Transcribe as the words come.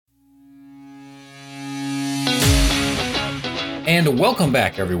And welcome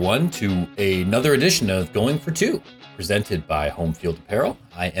back, everyone, to another edition of Going for Two, presented by Home Field Apparel.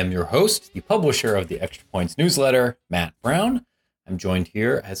 I am your host, the publisher of the Extra Points newsletter, Matt Brown. I'm joined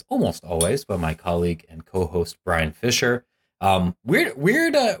here, as almost always, by my colleague and co-host Brian Fisher. Weird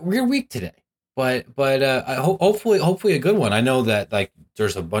week today, but hopefully a good one. I know that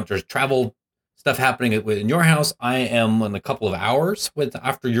there's travel stuff happening in your house. I am in a couple of hours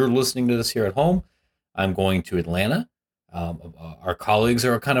after you're listening to this here at home. I'm going to Atlanta. Our colleagues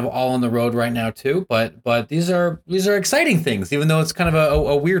are kind of all on the road right now too, but these are exciting things, even though it's kind of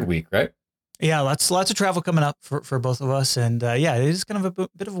a weird week, right? Yeah, lots of travel coming up for both of us, and yeah, it is kind of a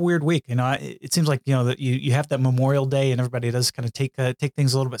bit of a weird week. It seems like that you have that Memorial Day, and everybody does kind of take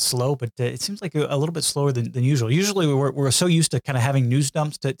things a little bit slow, but it seems like a little bit slower than usual. Usually, we're so used to kind of having news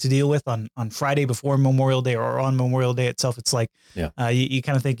dumps to deal with on Friday before Memorial Day or on Memorial Day itself. It's like you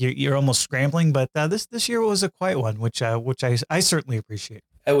kind of think you're almost scrambling, but this year was a quiet one, which I certainly appreciate.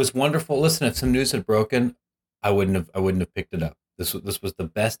 It was wonderful. Listen, if some news had broken, I wouldn't have picked it up. This was the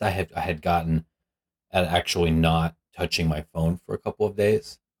best I had gotten at actually not touching my phone for a couple of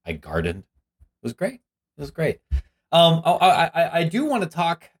days. I gardened. It was great. I do want to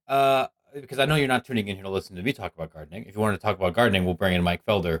talk because I know you're not tuning in here to listen to me talk about gardening. If you want to talk about gardening, we'll bring in Mike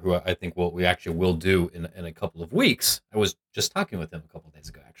Felder, who I think we actually will do in a couple of weeks. I was just talking with him a couple of days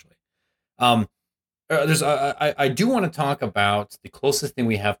ago, actually. I do want to talk about the closest thing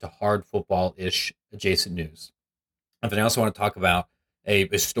we have to hard football-ish adjacent news. And then I also want to talk about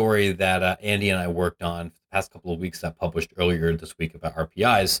a story that Andy and I worked on for the past couple of weeks that published earlier this week about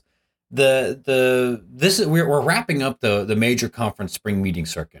RPIs. We're wrapping up the major conference spring meeting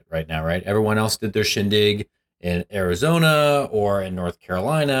circuit right now, right? Everyone else did their shindig in Arizona or in North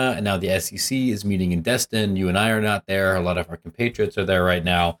Carolina, and now the SEC is meeting in Destin. You and I are not there. A lot of our compatriots are there right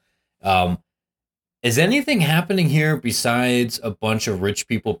now. Is anything happening here besides a bunch of rich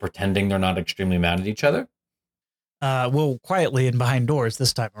people pretending they're not extremely mad at each other? Well, quietly and behind doors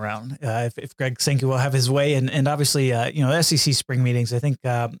this time around, if Greg Sankey will have his way, and obviously, the SEC spring meetings, I think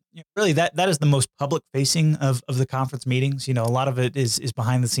really that is the most public facing of the conference meetings. A lot of it is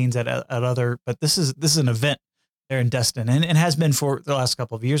behind the scenes at other, but this is an event there in Destin, and has been for the last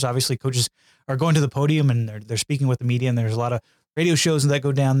couple of years. Obviously, coaches are going to the podium and they're speaking with the media, and there's a lot of radio shows that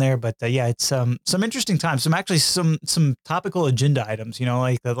go down there. But it's some interesting times. Some topical agenda items.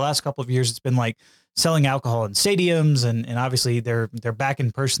 Like the last couple of years, it's been like selling alcohol in stadiums, and obviously they're back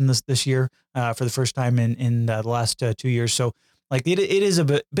in person this year for the first time in the last 2 years. So like it is a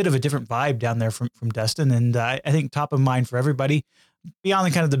bit of a different vibe down there from Destin, and I think top of mind for everybody beyond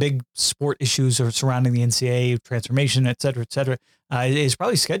the kind of the big sport issues surrounding the NCAA transformation, et cetera, is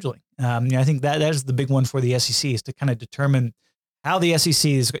probably scheduling. I think that is the big one for the SEC, is to kind of determine how the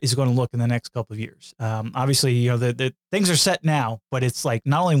SEC is going to look in the next couple of years. Obviously, the things are set now, but it's like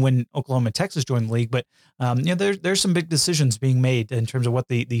not only when Oklahoma and Texas join the league, but there's some big decisions being made in terms of what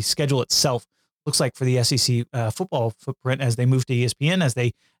the schedule itself looks like for the SEC football footprint as they move to ESPN, as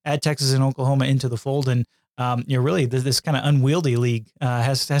they add Texas and Oklahoma into the fold, and really this kind of unwieldy league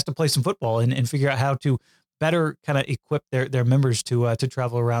has to play some football and figure out how to better kind of equip their members to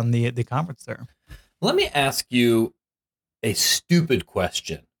travel around the conference there. Let me ask you a stupid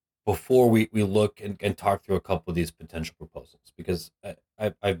question before we look and talk through a couple of these potential proposals, because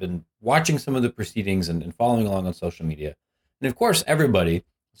I've been watching some of the proceedings and following along on social media. And of course, everybody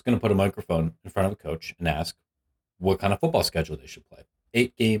is going to put a microphone in front of a coach and ask what kind of football schedule they should play.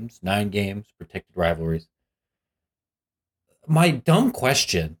 8 games, 9 games, protected rivalries. My dumb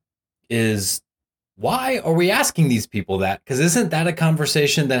question is, why are we asking these people that? Because isn't that a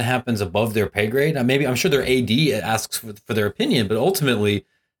conversation that happens above their pay grade? I'm sure their AD asks for their opinion, but ultimately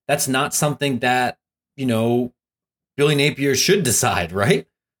that's not something that, Billy Napier should decide, right?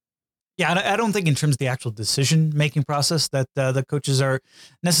 Yeah, I don't think in terms of the actual decision-making process that the coaches are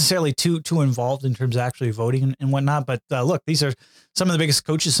necessarily too involved in terms of actually voting and whatnot. But look, these are some of the biggest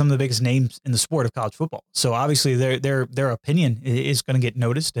coaches, some of the biggest names in the sport of college football. So obviously their opinion is going to get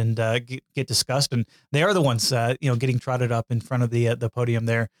noticed and get discussed, and they are the ones getting trotted up in front of the podium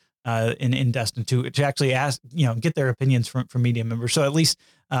there in Destin to actually ask get their opinions from media members. So at least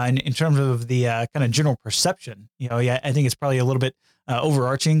in terms of the kind of general perception, I think it's probably a little bit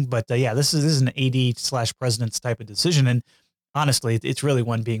overarching, but this is an AD/president's type of decision, and honestly, it's really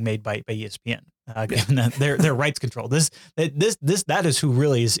one being made by ESPN, given that their rights control. That is who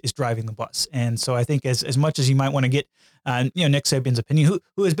really is driving the bus, and so I think as much as you might want to get Nick Saban's opinion,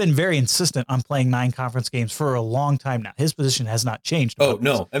 who has been very insistent on playing 9 conference games for a long time now, his position has not changed. Oh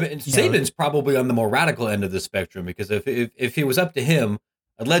no, Saban's probably on the more radical end of the spectrum, because if it was up to him,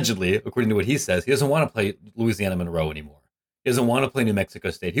 allegedly, according to what he says, he doesn't want to play Louisiana Monroe anymore. He doesn't want to play New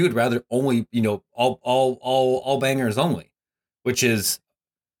Mexico State. He would rather only, all bangers only, which is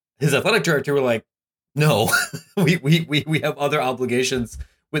his athletic director were like, no, we have other obligations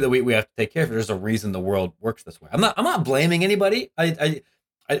that we have to take care of. There's a reason the world works this way. I'm not blaming anybody. I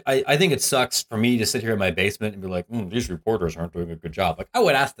think it sucks for me to sit here in my basement and be like, these reporters aren't doing a good job. Like, I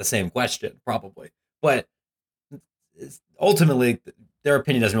would ask the same question probably, but ultimately their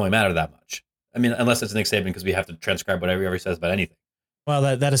opinion doesn't really matter that much. I mean, unless it's Nick Saban, because we have to transcribe whatever he ever says about anything.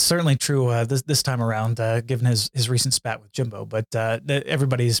 Well, that is certainly true this time around, given his recent spat with Jimbo. But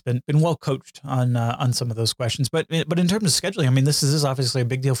everybody's been well coached on some of those questions. But in terms of scheduling, I mean, this is obviously a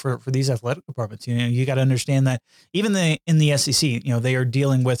big deal for these athletic departments. You got to understand that even in the SEC, they are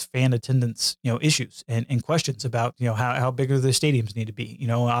dealing with fan attendance, issues and questions about how big are the stadiums need to be.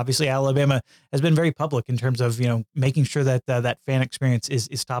 Obviously Alabama has been very public in terms of making sure that that fan experience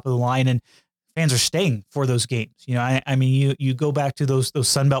is top of the line, and fans are staying for those games. I mean, you go back to those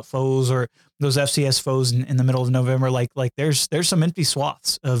Sunbelt foes or those FCS foes in the middle of November, like there's some empty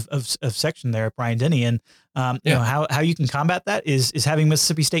swaths of section there at Bryant-Denny. And, how you can combat that is having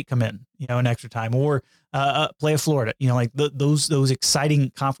Mississippi State come in, in extra time, or play a Florida, those exciting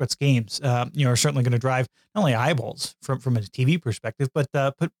conference games, are certainly going to drive not only eyeballs from a TV perspective, but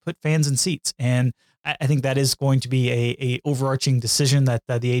put fans in seats. And I think that is going to be a overarching decision that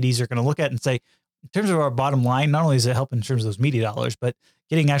the ADs are going to look at and say, in terms of our bottom line, not only does it help in terms of those media dollars, but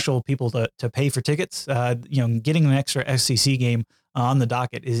getting actual people to pay for tickets, getting an extra SEC game on the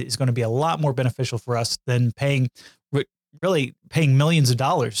docket is going to be a lot more beneficial for us than really paying millions of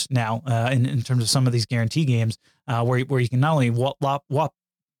dollars now in terms of some of these guarantee games where you can not only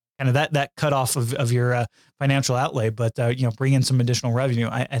kind of that cutoff of your financial outlay, but bring in some additional revenue.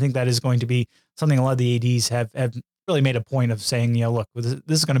 I think that is going to be something a lot of the ADs have really made a point of saying, look, this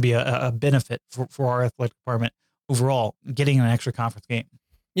is going to be a benefit for our athletic department overall, getting an extra conference game.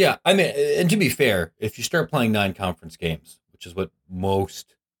 Yeah, I mean, and to be fair, if you start playing 9 conference games, which is what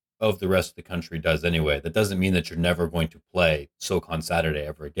most of the rest of the country does anyway, that doesn't mean that you're never going to play SoCon Saturday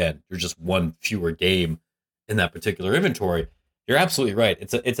ever again. You're just one fewer game in that particular inventory. You're absolutely right.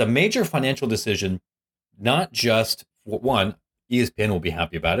 It's a major financial decision, not just one. ESPN will be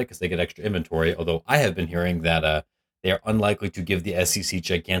happy about it because they get extra inventory. Although I have been hearing that they are unlikely to give the SEC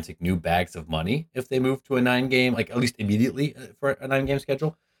gigantic new bags of money if they move to a 9-game, like at least immediately for a 9-game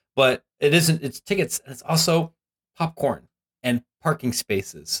schedule. But it isn't. It's tickets. And it's also popcorn and parking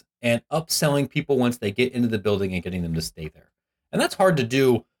spaces and upselling people once they get into the building and getting them to stay there. And that's hard to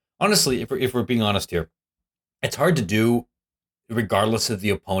do. Honestly, if we're being honest here, it's hard to do regardless of the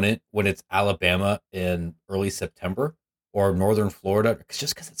opponent when it's Alabama in early September or Northern Florida,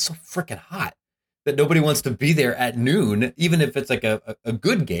 just because it's so freaking hot that nobody wants to be there at noon, even if it's like a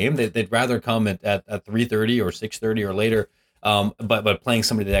good game. They'd rather come at 3:30 or 6:30 or later, but playing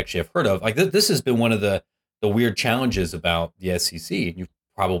somebody they actually have heard of. Like this has been one of the weird challenges about the SEC. You've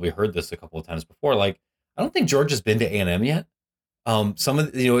probably heard this a couple of times before. Like, I don't think Georgia's been to A&M yet. Some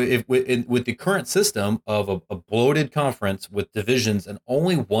of if with the current system of a bloated conference with divisions and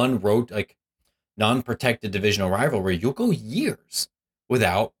only one road, like non-protected divisional rivalry, you'll go years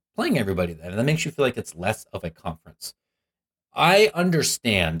without playing everybody then, and that makes you feel like it's less of a conference. I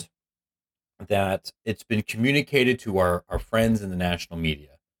understand that it's been communicated to our friends in the national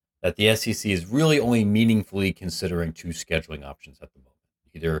media that the SEC is really only meaningfully considering 2 scheduling options at the moment,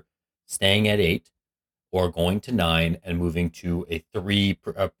 either staying at 8 or going to 9 and moving to a three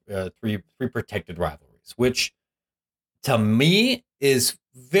protected rivalries, which to me is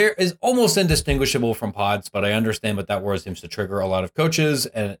almost indistinguishable from pods. But I understand what that word seems to trigger a lot of coaches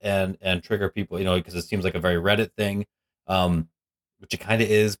and trigger people, because it seems like a very Reddit thing, which it kind of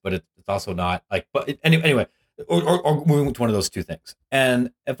is, but it's also not. Like, but anyway, or moving to one of those 2 things.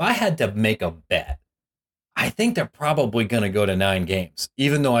 And if I had to make a bet, I think they're probably going to go to 9 games,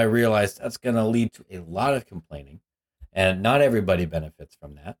 even though I realize that's going to lead to a lot of complaining, and not everybody benefits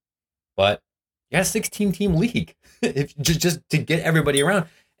from that. But you got a 16-team league, if just to get everybody around.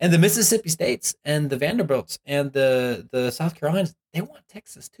 And the Mississippi States and the Vanderbilts and the South Carolinas, they want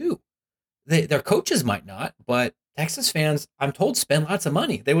Texas too. Their coaches might not, but Texas fans, I'm told, spend lots of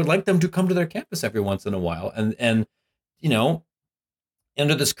money. They would like them to come to their campus every once in a while, and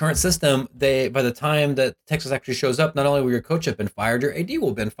under this current system, by the time that Texas actually shows up, not only will your coach have been fired, your AD will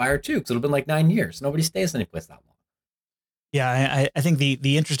have been fired too, because it'll been like 9 years. Nobody stays anyplace that long. Yeah, I think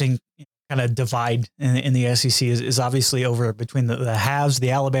the interesting kind of divide in the SEC is obviously over between the haves,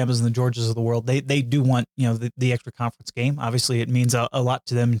 the Alabamas and the Georgias of the world. They do want, the extra conference game. Obviously, it means a lot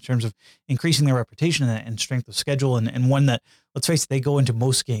to them in terms of increasing their reputation and strength of schedule, and one that, let's face it, they go into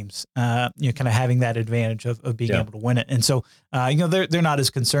most games, kind of having that advantage of being able to win it. And so, they're not as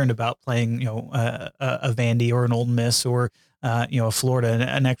concerned about playing, a Vandy or an Ole Miss or a Florida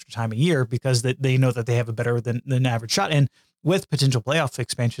an extra time a year, because they know that they have a better than average shot. And with potential playoff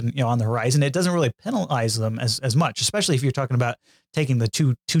expansion, on the horizon, it doesn't really penalize them as much, especially if you're talking about taking the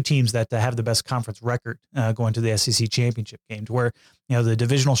two teams that have the best conference record going to the SEC championship games, where, the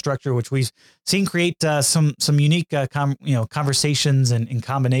divisional structure, which we've seen create some unique, conversations and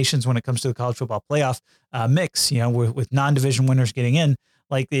combinations when it comes to the college football playoff mix, with non-division winners getting in,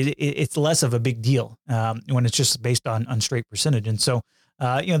 like it's less of a big deal when it's just based on straight percentage. And so,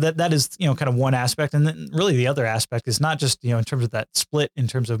 that is, kind of one aspect. And then really the other aspect is not just, in terms of that split, in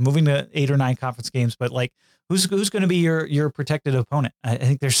terms of moving to 8 or 9 conference games, but like who's going to be your protected opponent. I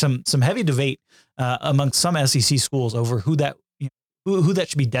think there's some heavy debate among some SEC schools over who that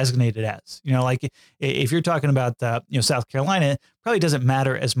should be designated as. Like if you're talking about South Carolina, it probably doesn't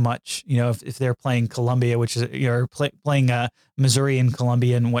matter as much, if they're playing Columbia, which is playing Missouri and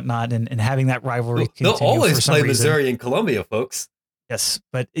Columbia and whatnot, and having that rivalry. They'll always play Missouri and Columbia, folks. Yes,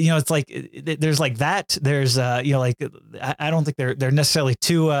 but it's like there's like that. There's like I don't think they're necessarily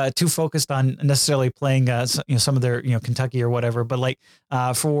too focused on necessarily playing some of their Kentucky or whatever. But like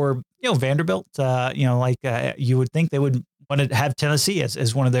for Vanderbilt, you would think they would want to have Tennessee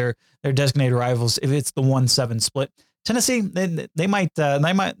as one of their designated rivals if it's the 1-7 split. Tennessee, they might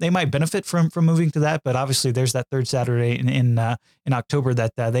benefit from moving to that, but obviously there's that third Saturday in October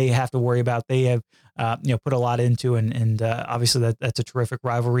that they have to worry about. They have put a lot into, and obviously that's a terrific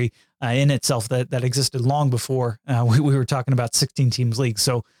rivalry in itself that existed long before we were talking about 16 teams league.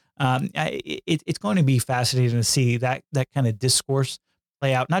 So it's going to be fascinating to see that kind of discourse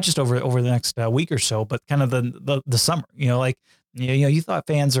play out, not just over the next week or so, but kind of the summer. You thought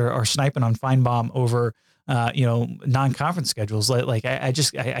fans are sniping on Feinbaum over non-conference schedules. I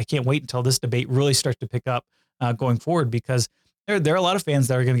can't wait until this debate really starts to pick up going forward, because there are a lot of fans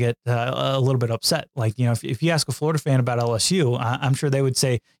that are going to get a little bit upset. Like, if you ask a Florida fan about LSU, I'm sure they would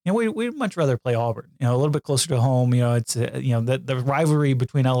say, we'd much rather play Auburn, a little bit closer to home. It's, the rivalry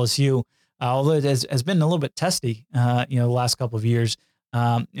between LSU, although it has been a little bit testy, the last couple of years,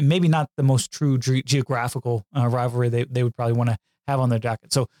 maybe not the most true geographical rivalry they would probably want to have on their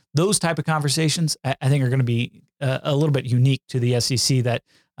docket. So those type of conversations, I think, are going to be a little bit unique to the SEC, that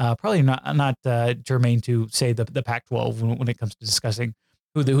probably not germane to, say, the Pac-12 when it comes to discussing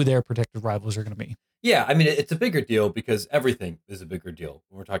who their protected rivals are going to be. Yeah, I mean, it's a bigger deal because everything is a bigger deal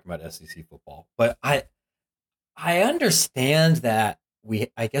when we're talking about SEC football. But I understand that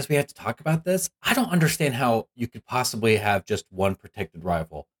I guess we have to talk about this. I don't understand how you could possibly have just one protected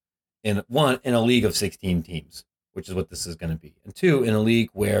rival in a league of 16 teams, which is what this is going to be. And 2, in a league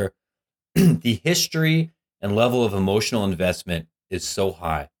where the history and level of emotional investment is so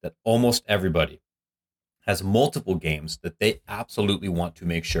high that almost everybody has multiple games that they absolutely want to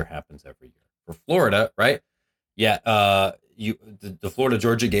make sure happens every year. For Florida, right? Yeah, the Florida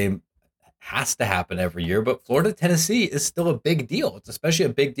Georgia game has to happen every year, but Florida Tennessee is still a big deal. It's especially a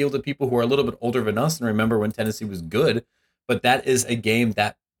big deal to people who are a little bit older than us and remember when Tennessee was good. But that is a game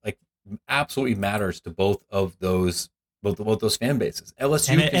that absolutely matters to both of those fan bases.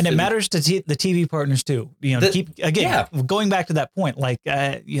 LSU and it matters to the TV partners too. Going back to that point, like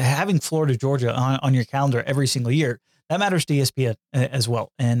having Florida Georgia on your calendar every single year, that matters to ESPN as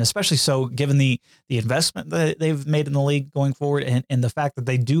well, and especially so given the investment that they've made in the league going forward, and the fact that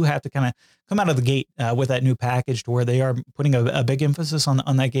they do have to kind of come out of the gate with that new package to where they are putting a big emphasis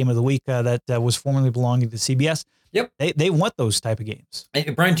on that game of the week that was formerly belonging to CBS. Yep, they want those type of games. Hey,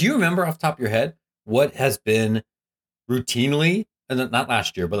 Brian, do you remember off the top of your head what has been routinely, and not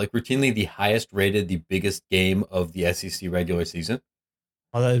last year, but like routinely the highest rated, the biggest game of the SEC regular season?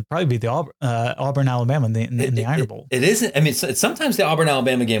 Well, that'd probably be the Auburn Alabama in the Iron Bowl. It isn't. I mean, it's sometimes the Auburn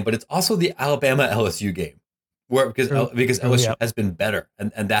Alabama game, but it's also the Alabama LSU game, because LSU has been better,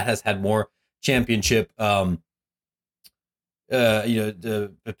 and that has had more championship, the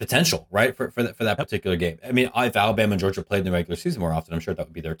potential, right, for that particular game. I mean, if Alabama and Georgia played in the regular season more often, I'm sure that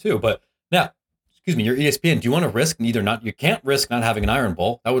would be there too. But now, excuse me, you're ESPN. Do you want to risk you can't risk not having an Iron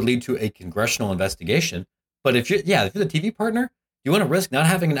Bowl. That would lead to a congressional investigation. But if you're the TV partner, you want to risk not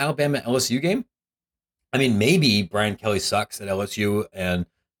having an Alabama LSU game? I mean, maybe Brian Kelly sucks at LSU and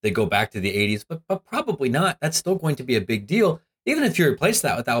they go back to the 80s, but probably not. That's still going to be a big deal. Even if you replace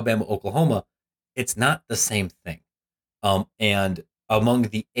that with Alabama, Oklahoma, it's not the same thing. And among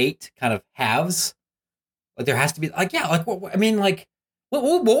the 8 kind of halves. Like there has to be like, yeah, like I mean, like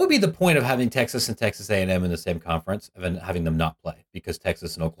what would be the point of having Texas and Texas A&M in the same conference and having them not play because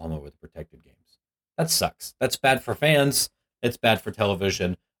Texas and Oklahoma were the protected games? That sucks. That's bad for fans. It's bad for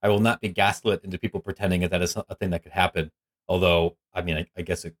television. I will not be gaslit into people pretending that is a thing that could happen. Although, I mean, I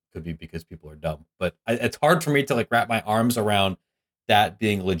guess it could be because people are dumb. But it's hard for me to like wrap my arms around that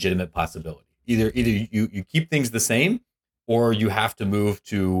being a legitimate possibility. Either you keep things the same, or you have to move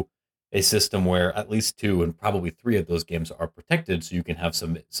to a system where at least 2 and probably 3 of those games are protected, so you can have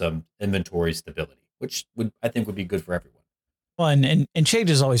some inventory stability, which I think would be good for everyone. Well, and change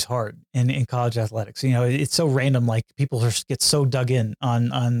is always hard in college athletics. You know, it's so random. Like people get so dug in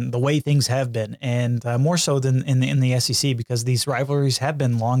on the way things have been, and more so than in the SEC because these rivalries have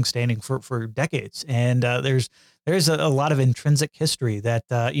been long standing for decades. And there's a lot of intrinsic history that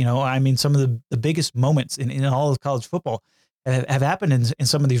you know. I mean, some of the biggest moments in all of college football have happened in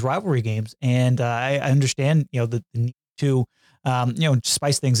some of these rivalry games. And I understand, you know, the need to you know,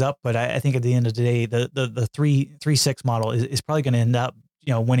 spice things up. But I think at the end of the day, the 3-6 model is probably going to end up,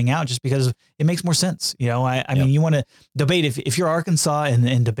 you know, winning out just because it makes more sense. You know, I mean, you want to debate if you're Arkansas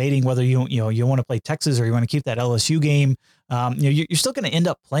and debating whether you want to play Texas or you want to keep that LSU game, you know, you're still going to end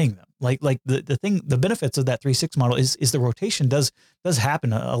up playing them. Like the benefits of that 3-6 model is the rotation does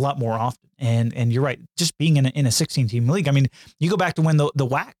happen a lot more often. And you're right, just being in a 16 team league. I mean, you go back to when the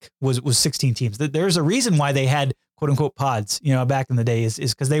WAC was 16 teams. There's a reason why they had quote unquote pods, you know, back in the day is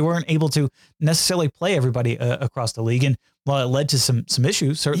because they weren't able to necessarily play everybody across the league. And while it led to some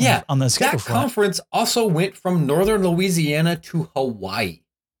issues, certainly on the schedule that front. Conference also went from northern Louisiana to Hawaii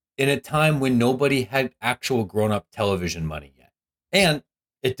in a time when nobody had actual grown-up television money yet. And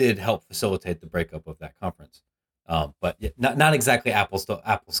it did help facilitate the breakup of that conference. But not exactly apples to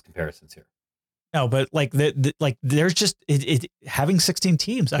apples comparisons here. No, but like like there's just having 16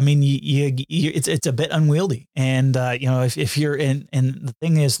 teams. I mean, it's a bit unwieldy, and you know, if you're in, and the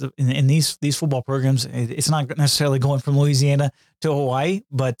thing is, in these football programs, it's not necessarily going from Louisiana to Hawaii,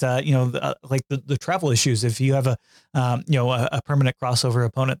 but you know, like the travel issues. If you have a you know, a permanent crossover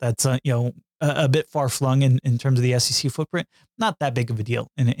opponent that's you know, a bit far flung in terms of the SEC footprint, not that big of a deal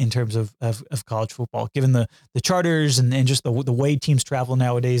in terms of college football, given the charters and just the way teams travel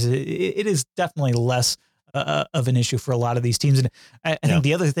nowadays. It is definitely less of an issue for a lot of these teams. And I think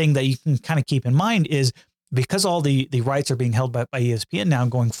the other thing that you can kind of keep in mind is because all the rights are being held by ESPN now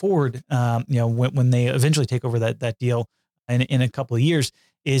going forward, you know, when they eventually take over that deal in a couple of years,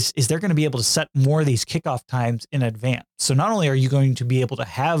 is they're going to be able to set more of these kickoff times in advance. So not only are you going to be able to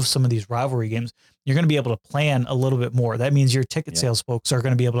have some of these rivalry games, you're going to be able to plan a little bit more. That means your ticket sales folks are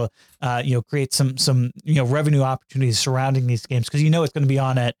going to be able to, you know, create some, you know, revenue opportunities surrounding these games. Cause you know, it's going to be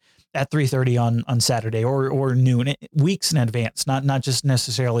on at 3:30 on Saturday or noon, weeks in advance, not just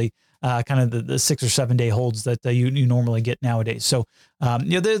necessarily kind of the 6 or 7 day holds that you normally get nowadays. So,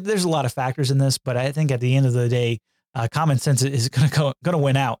 you know, there's a lot of factors in this, but I think at the end of the day, common sense is going to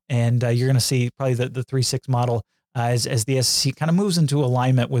win out, and you're going to see probably the 3-6 model as the SEC kind of moves into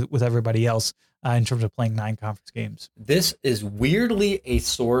alignment with everybody else in terms of playing 9 conference games. This is weirdly a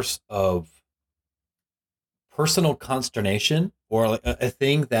source of personal consternation, or like a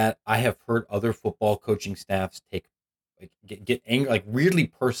thing that I have heard other football coaching staffs get angry, like weirdly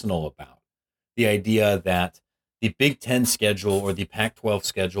personal about the idea that the Big Ten schedule or the Pac-12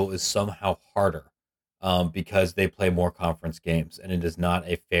 schedule is somehow harder. Because they play more conference games, and it is not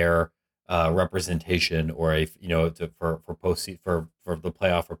a fair representation or a, you know, for the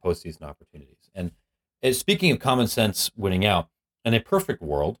playoff or postseason opportunities. And speaking of common sense winning out, in a perfect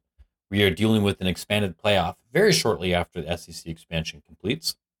world, we are dealing with an expanded playoff very shortly after the SEC expansion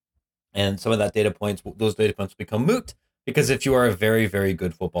completes, and some of those data points become moot because if you are a very, very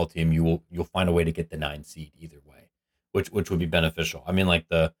good football team, you'll find a way to get the 9 seed either way, which would be beneficial. I mean, like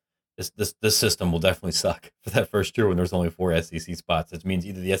this system will definitely suck for that first year when there's only 4 SEC spots. It means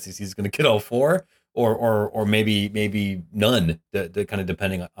either the SEC is going to get all 4 or maybe none, kind of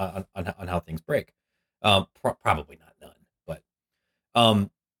depending on how things break. Probably not none, but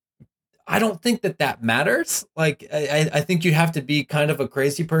I don't think that matters. Like I think you have to be kind of a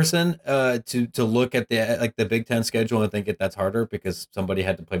crazy person to look at the Big Ten schedule and think that's harder because somebody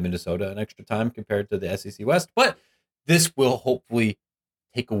had to play Minnesota an extra time compared to the SEC West. But this will hopefully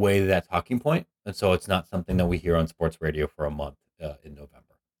take away that talking point, and so it's not something that we hear on sports radio for a month in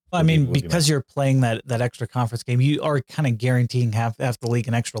November. Well, I mean, because you're playing that extra conference game, you are kind of guaranteeing half the league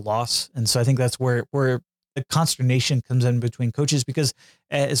an extra loss, and so I think that's where the consternation comes in between coaches. Because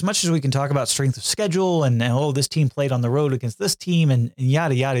as much as we can talk about strength of schedule and oh, this team played on the road against this team and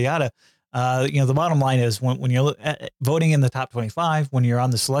yada yada yada, The bottom line is when you're voting in the top 25, when you're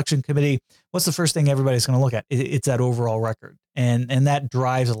on the selection committee, what's the first thing everybody's going to look at? It's that overall record, and that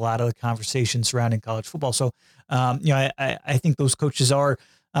drives a lot of the conversation surrounding college football. So, I think those coaches are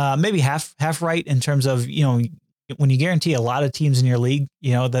maybe half right in terms of when you guarantee a lot of teams in your league,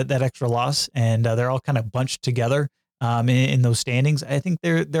 that extra loss, and they're all kind of bunched together in those standings. I think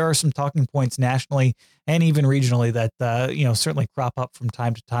there are some talking points nationally and even regionally that certainly crop up from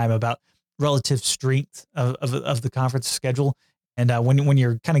time to time about relative strength of the conference schedule. And when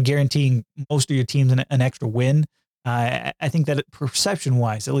you're kind of guaranteeing most of your teams an extra win, I think that perception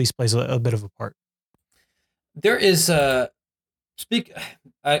wise at least plays a bit of a part. There is you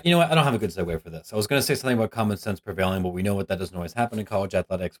know what? I don't have a good segue for this. I was going to say something about common sense prevailing, but we know what that doesn't always happen in college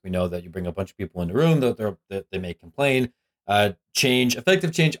athletics. We know that you bring a bunch of people in the room that they may complain.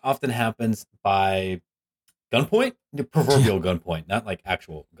 Effective change often happens by gunpoint, the proverbial gunpoint, not like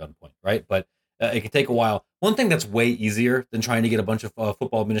actual gunpoint, right? But it can take a while. One thing that's way easier than trying to get a bunch of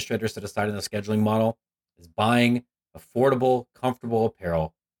football administrators to decide on the scheduling model is buying affordable, comfortable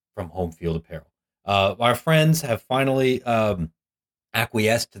apparel from Home Field Apparel. Our friends have finally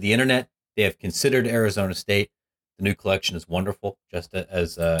acquiesced to the internet. They have considered Arizona State. The new collection is wonderful, just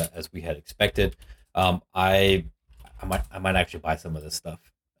as we had expected. I might actually buy some of this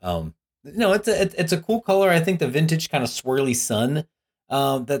stuff. It's a cool color. I think the vintage kind of swirly sun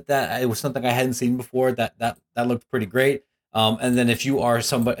that it was something I hadn't seen before. That looked pretty great. And then if you are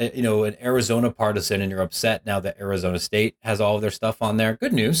somebody, an Arizona partisan and you're upset now that Arizona State has all of their stuff on there,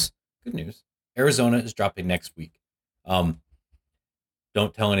 good news. Arizona is dropping next week.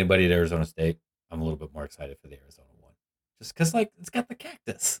 Don't tell anybody at Arizona State. I'm a little bit more excited for the Arizona one, just because it's got the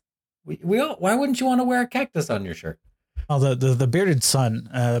cactus. Why wouldn't you want to wear a cactus on your shirt? Oh, the bearded sun,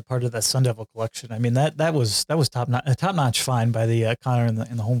 part of that Sun Devil collection. I mean that was top notch find by the Connor in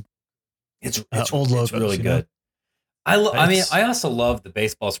the home. It's old logos. It's really good. I also love the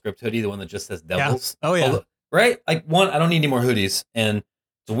baseball script hoodie, the one that just says Devils. Yeah. Oh yeah. Right. Like I don't need any more hoodies, and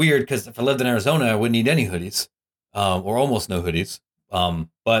it's weird because if I lived in Arizona, I wouldn't need any hoodies, or almost no hoodies.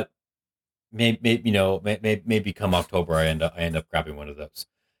 But maybe come October, I end up grabbing one of those.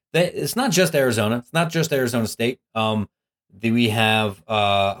 It's not just Arizona. It's not just Arizona State. We have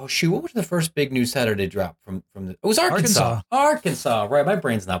what was the first big news Saturday drop from it was Arkansas. Arkansas, right? My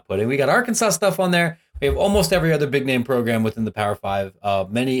brain's not putting. We got Arkansas stuff on there. We have almost every other big name program within the Power Five,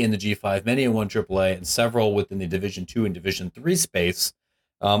 many in the G5, many in 1 AAA, and several within the Division II and Division III space.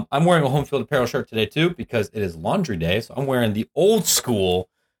 I'm wearing a Home Field Apparel shirt today too because it is laundry day. So I'm wearing the old school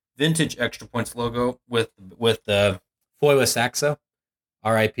vintage Extra Points logo with the Foiwa Saxa,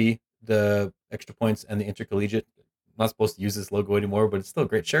 RIP, the Extra Points and the Intercollegiate. I'm not supposed to use this logo anymore, but it's still a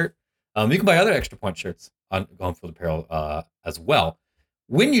great shirt. You can buy other Extra Point shirts on Home Field Apparel as well.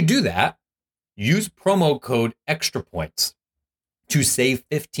 When you do that, use promo code Extra Points to save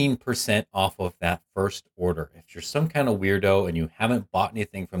 15% off of that first order. If you're some kind of weirdo and you haven't bought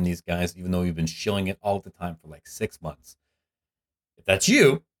anything from these guys, even though you've been shilling it all the time for like 6 months, if that's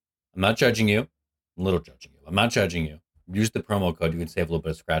you, I'm not judging you. I'm a little judging you. I'm not judging you. Use the promo code. You can save a little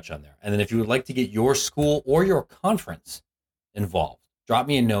bit of scratch on there. And then if you would like to get your school or your conference involved, drop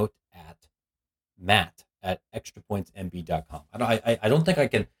me a note at matt@extrapointsmb.com. I don't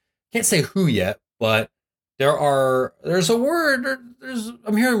think can't say who yet, but there's a word.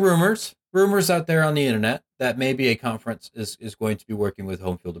 I'm hearing rumors out there on the internet that maybe a conference is going to be working with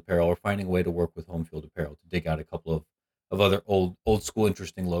Home Field Apparel or finding a way to work with Home Field Apparel to dig out a couple of other old school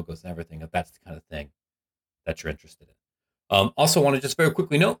interesting logos and everything. If that's the kind of thing that you're interested in. Also want to just very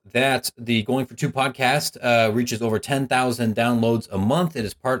quickly note that the Going for Two podcast reaches over 10,000 downloads a month. It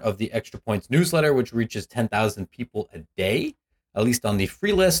is part of the Extra Points newsletter, which reaches 10,000 people a day, at least on the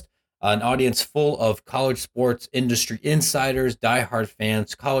free list. An audience full of college sports industry insiders, diehard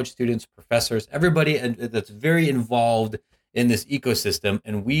fans, college students, professors, everybody that's very involved in this ecosystem.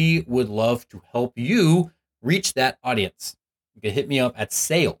 And we would love to help you reach that audience. You can hit me up at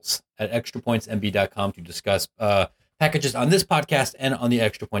sales@extrapointsmb.com to discuss packages on this podcast and on the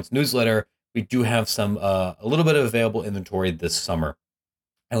Extra Points newsletter. We do have some a little bit of available inventory this summer.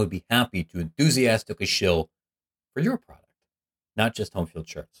 I would be happy to enthusiastically shill for your product, not just Home Field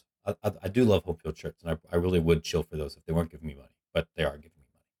shirts. I do love Home Field shirts, and I really would chill for those if they weren't giving me money, but they are giving me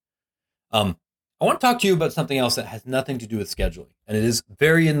money. I want to talk to you about something else that has nothing to do with scheduling, and it is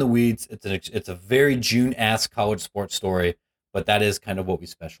very in the weeds. It's a very June-ass college sports story, but that is kind of what we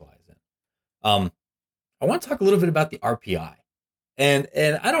specialize in. I want to talk a little bit about the RPI, and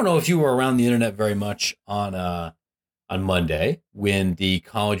I don't know if you were around the internet very much on on Monday when the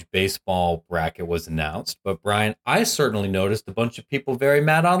college baseball bracket was announced. But Brian, I certainly noticed a bunch of people very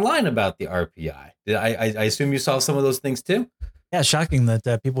mad online about the RPI. I assume you saw some of those things too? Yeah, shocking that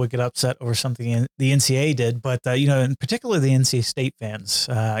people would get upset over something the NCAA did, but in particular the NC State fans,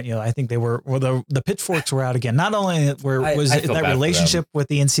 I think they were the pitchforks were out again. Not only was I feel that bad for relationship them. with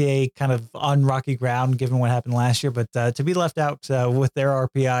the NCAA kind of on rocky ground, given what happened last year, but to be left out with their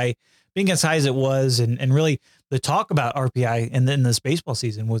RPI being as high as it was, and really the talk about RPI in this baseball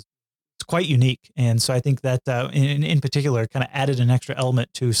season was it's quite unique, and so I think that in particular kind of added an extra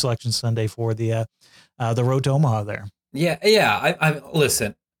element to Selection Sunday for the road to Omaha there. Yeah. I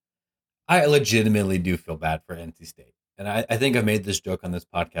listen. I legitimately do feel bad for NC State, and I think I've made this joke on this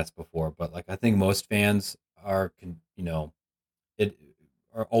podcast before, but like I think most fans are, it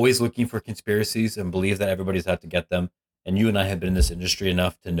are always looking for conspiracies and believe that everybody's out to get them. And you and I have been in this industry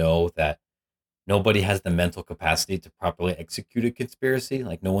enough to know that nobody has the mental capacity to properly execute a conspiracy.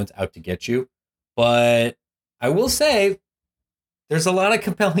 Like no one's out to get you. But I will say there's a lot of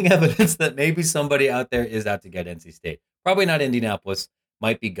compelling evidence that maybe somebody out there is out to get NC State. Probably not Indianapolis,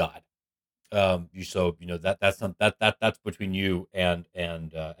 might be God. That's between you and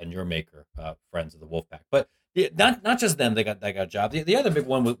your maker, friends of the Wolfpack. But not just them. They got a job. The other big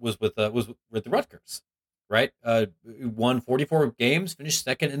one was with the Rutgers, right? Won 44 games, finished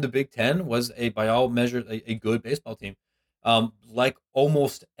second in the Big Ten. Was by all measures a good baseball team. Like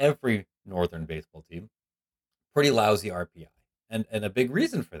almost every Northern baseball team, pretty lousy RPI, and a big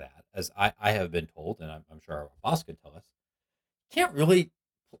reason for that, as I have been told, and I'm sure our boss could tell us, can't really.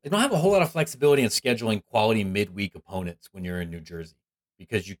 They don't have a whole lot of flexibility in scheduling quality midweek opponents when you're in New Jersey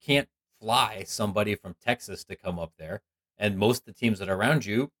because you can't fly somebody from Texas to come up there. And most of the teams that are around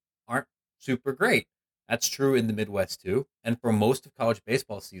you aren't super great. That's true in the Midwest too. And for most of college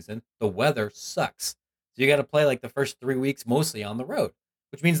baseball season, the weather sucks. So you got to play like the first 3 weeks mostly on the road,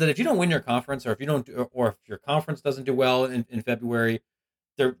 which means that if you don't win your conference or if your conference doesn't do well in February,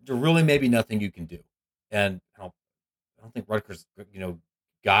 there really may be nothing you can do. And I don't think Rutgers,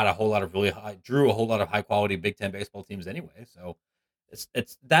 got a whole lot of drew a whole lot of high quality Big Ten baseball teams anyway. So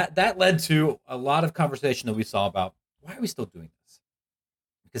it's that led to a lot of conversation that we saw about why are we still doing this?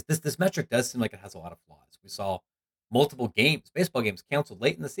 Because this metric does seem like it has a lot of flaws. We saw multiple baseball games canceled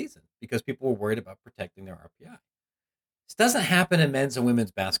late in the season because people were worried about protecting their RPI. This doesn't happen in men's and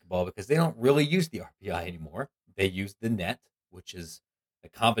women's basketball because they don't really use the RPI anymore. They use the net, which is a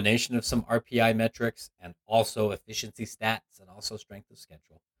combination of some RPI metrics and also efficiency stats and also strength of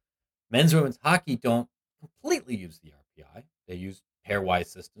schedule. Men's and women's hockey don't completely use the RPI. They use pairwise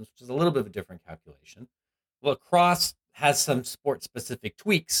systems, which is a little bit of a different calculation. Lacrosse has some sport-specific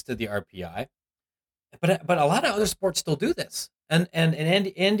tweaks to the RPI, but a lot of other sports still do this. And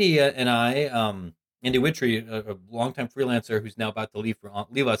Andy and I, Andy Wittry, a longtime freelancer who's now about to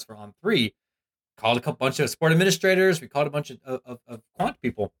leave us for On3, called a bunch of sport administrators. We called a bunch of quant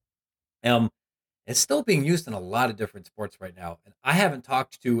people. It's still being used in a lot of different sports right now. And I haven't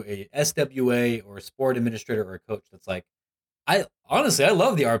talked to a SWA or a sport administrator or a coach that's like, I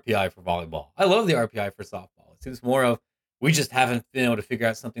love the RPI for volleyball. I love the RPI for softball. It seems more of, we just haven't been able to figure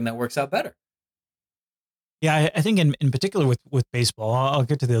out something that works out better. Yeah, I think in particular with baseball, I'll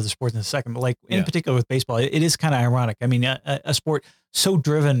get to the other sports in a second, but like in particular with baseball, it is kind of ironic. I mean, a sport so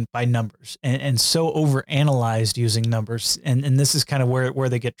driven by numbers and so overanalyzed using numbers, and this is kind of where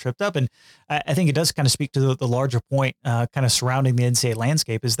they get tripped up. And I think it does kind of speak to the larger point kind of surrounding the NCAA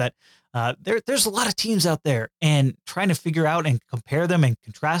landscape is that there's a lot of teams out there, and trying to figure out and compare them and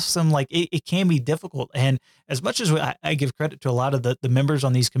contrast them, like it can be difficult. And as much as I give credit to a lot of the members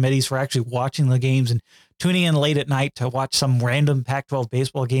on these committees for actually watching the games and tuning in late at night to watch some random Pac-12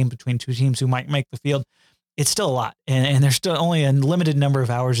 baseball game between two teams who might make the field, it's still a lot. And there's still only a limited number of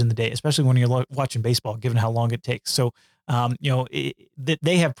hours in the day, especially when you're watching baseball, given how long it takes. So,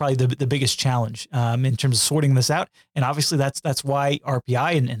 they have probably the biggest challenge in terms of sorting this out. And obviously that's why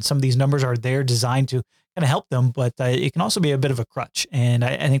RPI and some of these numbers are there designed to kind of help them, but it can also be a bit of a crutch. And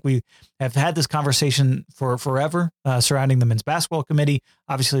I think we have had this conversation for forever surrounding the men's basketball committee.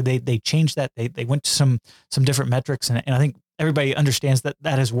 Obviously they changed that. They went to some different metrics, and I think everybody understands that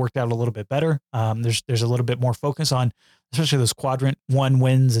has worked out a little bit better. There's a little bit more focus on, especially those quadrant one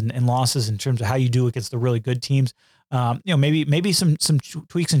wins and losses in terms of how you do against the really good teams. Maybe some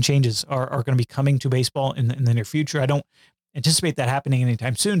tweaks and changes are going to be coming to baseball in the near future. I don't anticipate that happening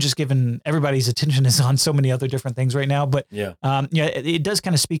anytime soon, just given everybody's attention is on so many other different things right now. But it does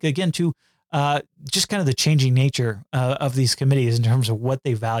kind of speak again to just kind of the changing nature of these committees in terms of what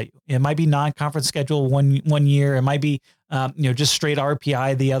they value. It might be non-conference schedule one year. It might be just straight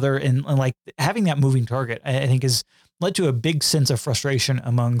RPI the other, and like having that moving target, I think has led to a big sense of frustration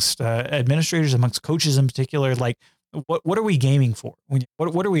amongst administrators, amongst coaches in particular. Like, what are we gaming for?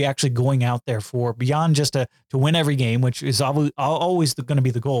 What are we actually going out there for beyond just to win every game, which is always going to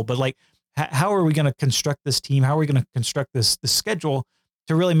be the goal? But like, how are we going to construct this team? How are we going to construct this schedule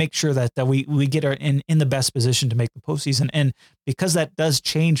to really make sure that we get in the best position to make the postseason? And because that does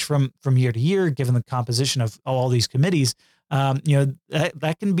change from year to year, given the composition of all these committees,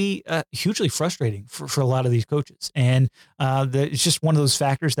 that can be hugely frustrating for a lot of these coaches. And it's just one of those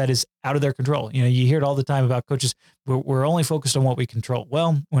factors that is out of their control. You hear it all the time about coaches. We're only focused on what we control.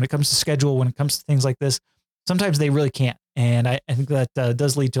 Well, when it comes to schedule, when it comes to things like this, sometimes they really can't. And I think that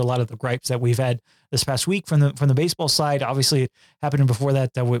does lead to a lot of the gripes that we've had this past week from the baseball side. Obviously, it happened before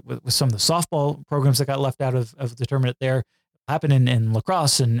that with some of the softball programs that got left out of the tournament there. Happen in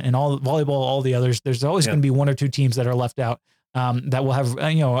lacrosse and all volleyball, all the others. There's always going to be one or two teams that are left out that will have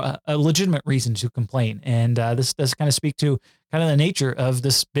a legitimate reason to complain. And this does kind of speak to kind of the nature of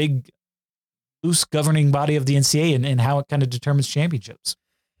this big, loose governing body of the NCAA and how it kind of determines championships.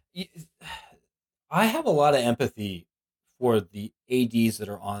 I have a lot of empathy for the ADs that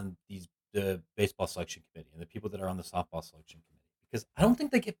are on the baseball selection committee and the people that are on the softball selection committee, because I don't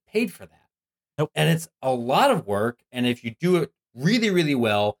think they get paid for that. Nope. And it's a lot of work. And if you do it really, really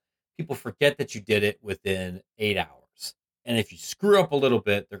well, people forget that you did it within 8 hours. And if you screw up a little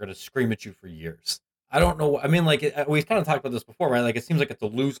bit, they're going to scream at you for years. I don't know. I mean, like we've kind of talked about this before, right? Like it seems like it's a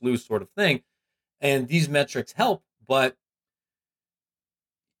lose-lose sort of thing. And these metrics help, but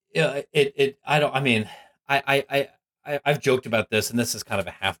I've joked about this, and this is kind of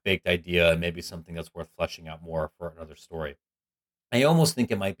a half-baked idea and maybe something that's worth fleshing out more for another story. I almost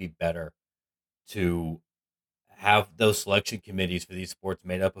think it might be better to have those selection committees for these sports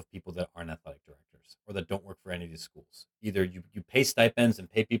made up of people that aren't athletic directors or that don't work for any of these schools. Either you pay stipends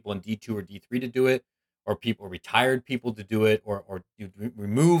and pay people in D2 or D3 to do it, or retired people to do it, or you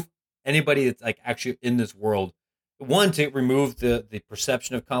remove anybody that's like actually in this world. One, to remove the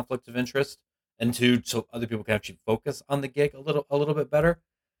perception of conflict of interest, and two, so other people can actually focus on the gig a little bit better.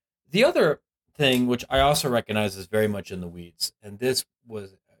 The other thing, which I also recognize is very much in the weeds, and this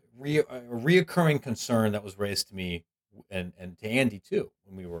was a reoccurring concern that was raised to me and to Andy too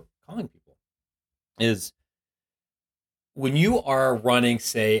when we were calling people, is when you are running,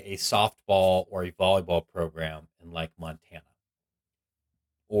 say, a softball or a volleyball program in like Montana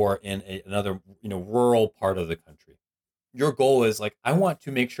or in another rural part of the country, your goal is like, I want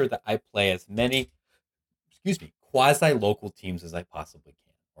to make sure that I play as many quasi-local teams as I possibly can.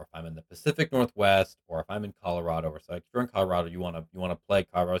 Or if I'm in the Pacific Northwest, or if I'm in Colorado, or so like if you're in Colorado, you want to play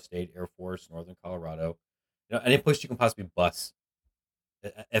Colorado State, Air Force, Northern Colorado, any place you can possibly bus,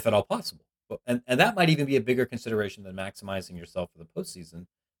 if at all possible. And that might even be a bigger consideration than maximizing yourself for the postseason,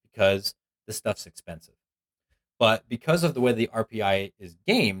 because this stuff's expensive. But because of the way the RPI is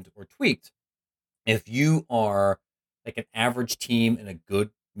gamed or tweaked, if you are like an average team in a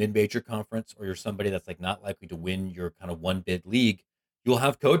good mid-major conference, or you're somebody that's like not likely to win your kind of one bid league, you'll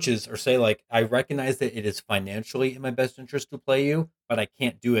have coaches or say like, I recognize that it is financially in my best interest to play you, but I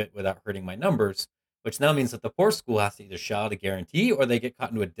can't do it without hurting my numbers, which now means that the poor school has to either shell out a guarantee or they get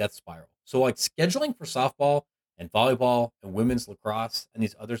caught into a death spiral. So like scheduling for softball and volleyball and women's lacrosse and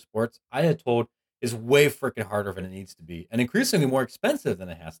these other sports, I had told, is way freaking harder than it needs to be, and increasingly more expensive than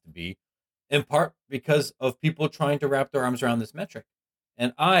it has to be, in part because of people trying to wrap their arms around this metric.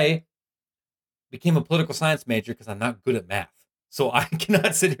 And I became a political science major because I'm not good at math. So I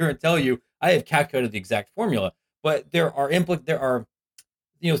cannot sit here and tell you I have calculated the exact formula, but there are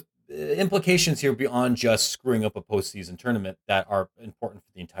implications here beyond just screwing up a postseason tournament that are important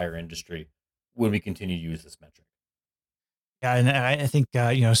for the entire industry when we continue to use this metric. Yeah, and I think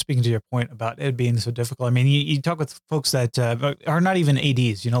speaking to your point about it being so difficult, I mean, you talk with folks that are not even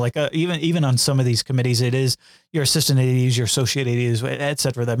ADs, like even on some of these committees, it is your assistant ADs, your associate ADs, et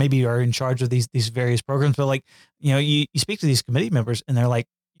cetera, that maybe are in charge of these various programs. But like, you speak to these committee members and they're like,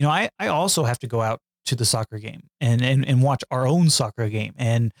 I also have to go out to the soccer game and watch our own soccer game.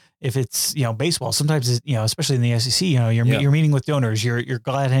 And if it's, baseball, sometimes it's, especially in the SEC, you're meeting with donors, you're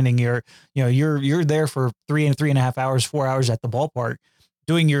glad handing, you're there for 3.5 hours, 4 hours at the ballpark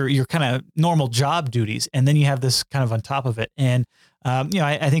doing your kind of normal job duties. And then you have this kind of on top of it. And,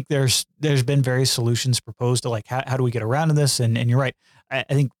 I think there's been various solutions proposed to like, how do we get around to this? And you're right. I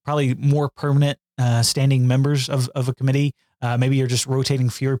think probably more permanent standing members of a committee. Maybe you're just rotating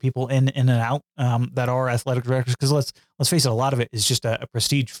fewer people in and out that are athletic directors, because let's face it, a lot of it is just a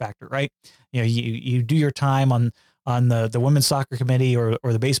prestige factor, right? You do your time on on the women's soccer committee or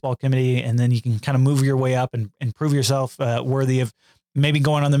the baseball committee, and then you can kind of move your way up and prove yourself worthy of maybe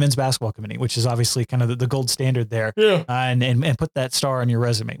going on the men's basketball committee, which is obviously kind of the gold standard there. Yeah. And put that star on your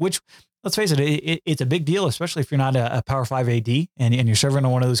resume, which, let's face it, it's a big deal, especially if you're not a Power 5 AD and you're serving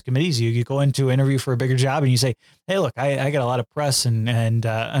on one of those committees. You go into an interview for a bigger job and you say, hey, look, I got a lot of press and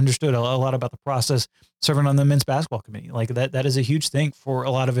understood a lot about the process serving on the men's basketball committee. Like that is a huge thing for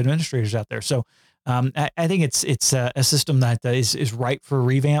a lot of administrators out there. So I think it's a system that is ripe for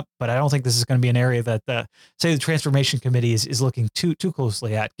revamp, but I don't think this is going to be an area that say the transformation committee is looking too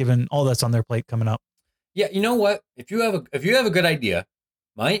closely at, given all that's on their plate coming up. Yeah, you know what? If you have a good idea,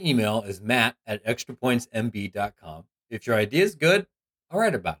 my email is matt@extrapointsmb.com. If your idea is good, I'll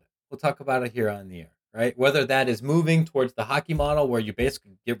write about it. We'll talk about it here on the air, right? Whether that is moving towards the hockey model where you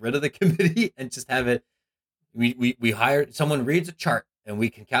basically get rid of the committee and just have it, we hire someone reads a chart and we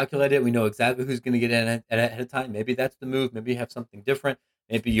can calculate it. We know exactly who's going to get in ahead of time. Maybe that's the move. Maybe you have something different.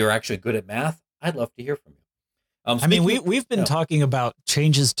 Maybe you're actually good at math. I'd love to hear from you. I mean, we've been talking about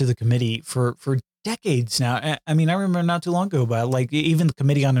changes to the committee for decades now. I mean, I remember not too long ago about like even the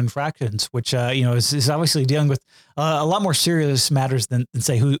committee on infractions, which is obviously dealing with a lot more serious matters than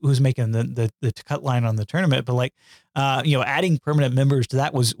say who's making the cut line on the tournament. But like adding permanent members to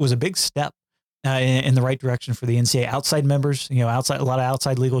that was a big step in the right direction for the NCAA. Outside members, a lot of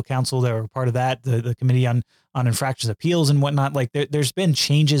outside legal counsel that were part of that. The committee on infractions appeals and whatnot. Like there's been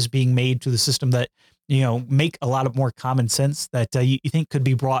changes being made to the system that make a lot of more common sense that you think could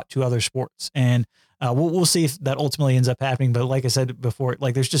be brought to other sports. And we'll see if that ultimately ends up happening. But like I said before,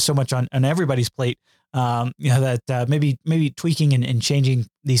 like there's just so much on everybody's plate, that maybe tweaking and changing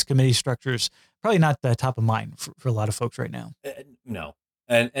these committee structures, probably not the top of mind for a lot of folks right now. No.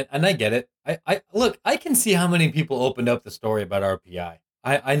 And I get it. I look, I can see how many people opened up the story about RPI.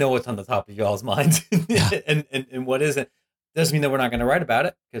 I know what's on the top of y'all's minds and what isn't. Doesn't mean that we're not going to write about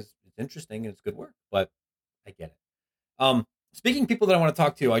it because it's interesting and it's good work, but I get it. Speaking of people that I want to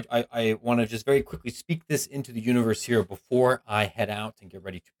talk to, I want to just very quickly speak this into the universe here before I head out and get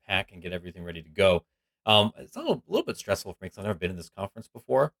ready to pack and get everything ready to go. It's a little bit stressful for me because I've never been in this conference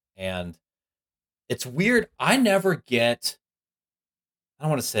before. And it's weird. I never get, I don't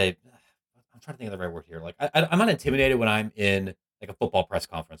want to say, I'm trying to think of the right word here. Like I'm not intimidated when I'm in like a football press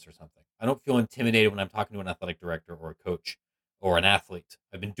conference or something. I don't feel intimidated when I'm talking to an athletic director or a coach or an athlete.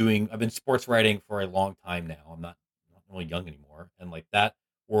 I've been sports writing for a long time now. I'm not really young anymore. And like that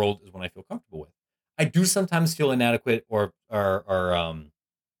world is when I feel comfortable with. I do sometimes feel inadequate or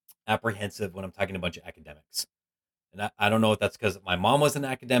apprehensive when I'm talking to a bunch of academics. And I don't know if that's because my mom was an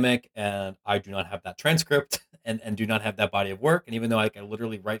academic and I do not have that transcript and do not have that body of work. And even though I can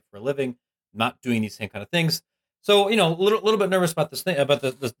literally write for a living, I'm not doing these same kind of things. So, a little bit nervous about this thing, about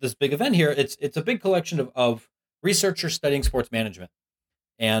this big event here. It's a big collection of researchers studying sports management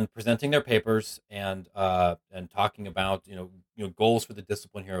and presenting their papers and talking about, goals for the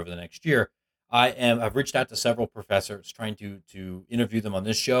discipline here over the next year. I've reached out to several professors trying to interview them on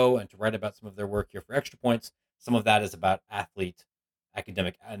this show and to write about some of their work here for Extra Points. Some of that is about athlete,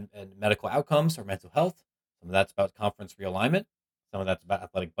 academic, and medical outcomes or mental health. Some of that's about conference realignment. Some of that's about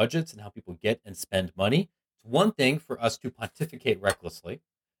athletic budgets and how people get and spend money. It's one thing for us to pontificate recklessly.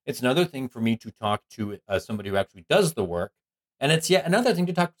 It's another thing for me to talk to somebody who actually does the work. And it's yet another thing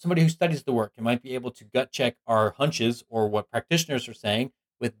to talk to somebody who studies the work and might be able to gut check our hunches or what practitioners are saying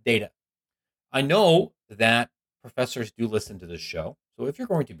with data. I know that professors do listen to this show. So if you're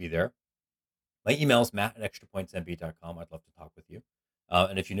going to be there, my email is matt@extrapointsmb.com. I'd love to talk with you.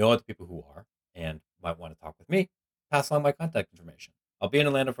 And if you know other people who are and might want to talk with me, pass along my contact information. I'll be in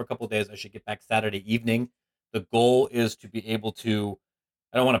Atlanta for a couple of days. I should get back Saturday evening. The goal is to be able to,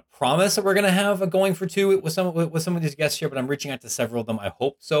 I don't want to promise that we're going to have a going for two with some of these guests here, but I'm reaching out to several of them. I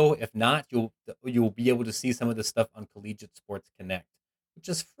hope so. If not, you'll be able to see some of this stuff on Collegiate Sports Connect, which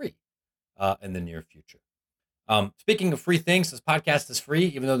is free in the near future. Speaking of free things, this podcast is free,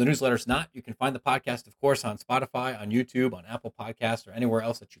 even though the newsletter's not. You can find the podcast, of course, on Spotify, on YouTube, on Apple Podcasts, or anywhere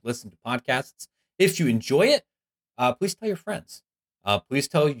else that you listen to podcasts. If you enjoy it, please tell your friends. Please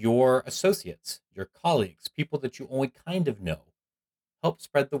tell your associates, your colleagues, people that you only kind of know. Help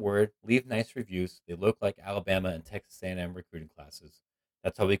spread the word. Leave nice reviews. They look like Alabama and Texas A&M recruiting classes.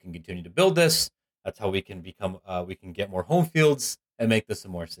 That's how we can continue to build this. That's how we can we can get more home fields and make this a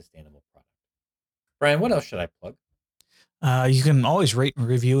more sustainable product. Brian, what else should I plug? You can always rate and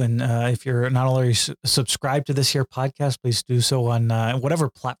review. And if you're not already subscribed to this here podcast, please do so on whatever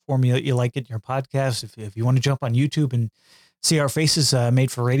platform you like it in your podcast. If you want to jump on YouTube and see our faces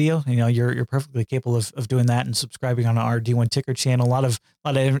made for radio, you're perfectly capable of doing that and subscribing on our D1 Ticker channel. A lot of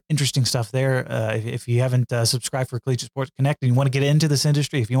interesting stuff there. If you haven't subscribed for Collegiate Sports Connect and you want to get into this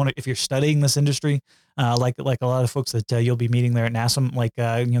industry, if you're studying this industry, like a lot of folks that you'll be meeting there at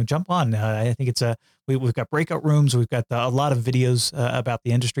NASM, jump on. I think we've got breakout rooms. We've got a lot of videos about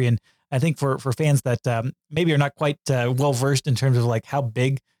the industry. And I think for fans that maybe are not quite well versed in terms of like how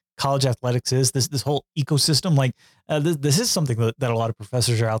big college athletics is, this whole ecosystem, this is something that a lot of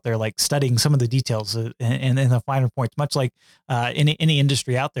professors are out there like studying some of the details and the finer points, much like any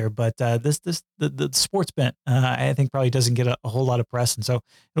industry out there. But the sports bent, I think probably doesn't get a whole lot of press, and so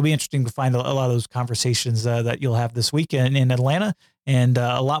it'll be interesting to find a lot of those conversations that you'll have this week in Atlanta, and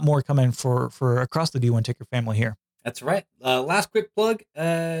a lot more coming for across the D1 Ticker family here. That's right. Last quick plug: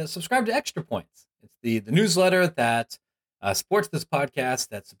 subscribe to Extra Points. It's the newsletter that supports this podcast,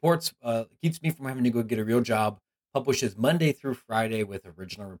 that supports keeps me from having to go get a real job. Publishes Monday through Friday with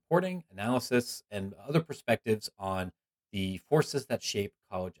original reporting, analysis, and other perspectives on the forces that shape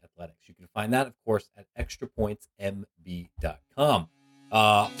college athletics. You can find that, of course, at extrapointsmb.com.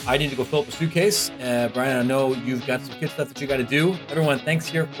 I need to go fill up a suitcase. Brian, I know you've got some kid stuff that you got to do. Everyone, thanks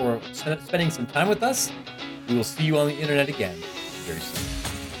here for spending some time with us. We will see you on the internet again very soon.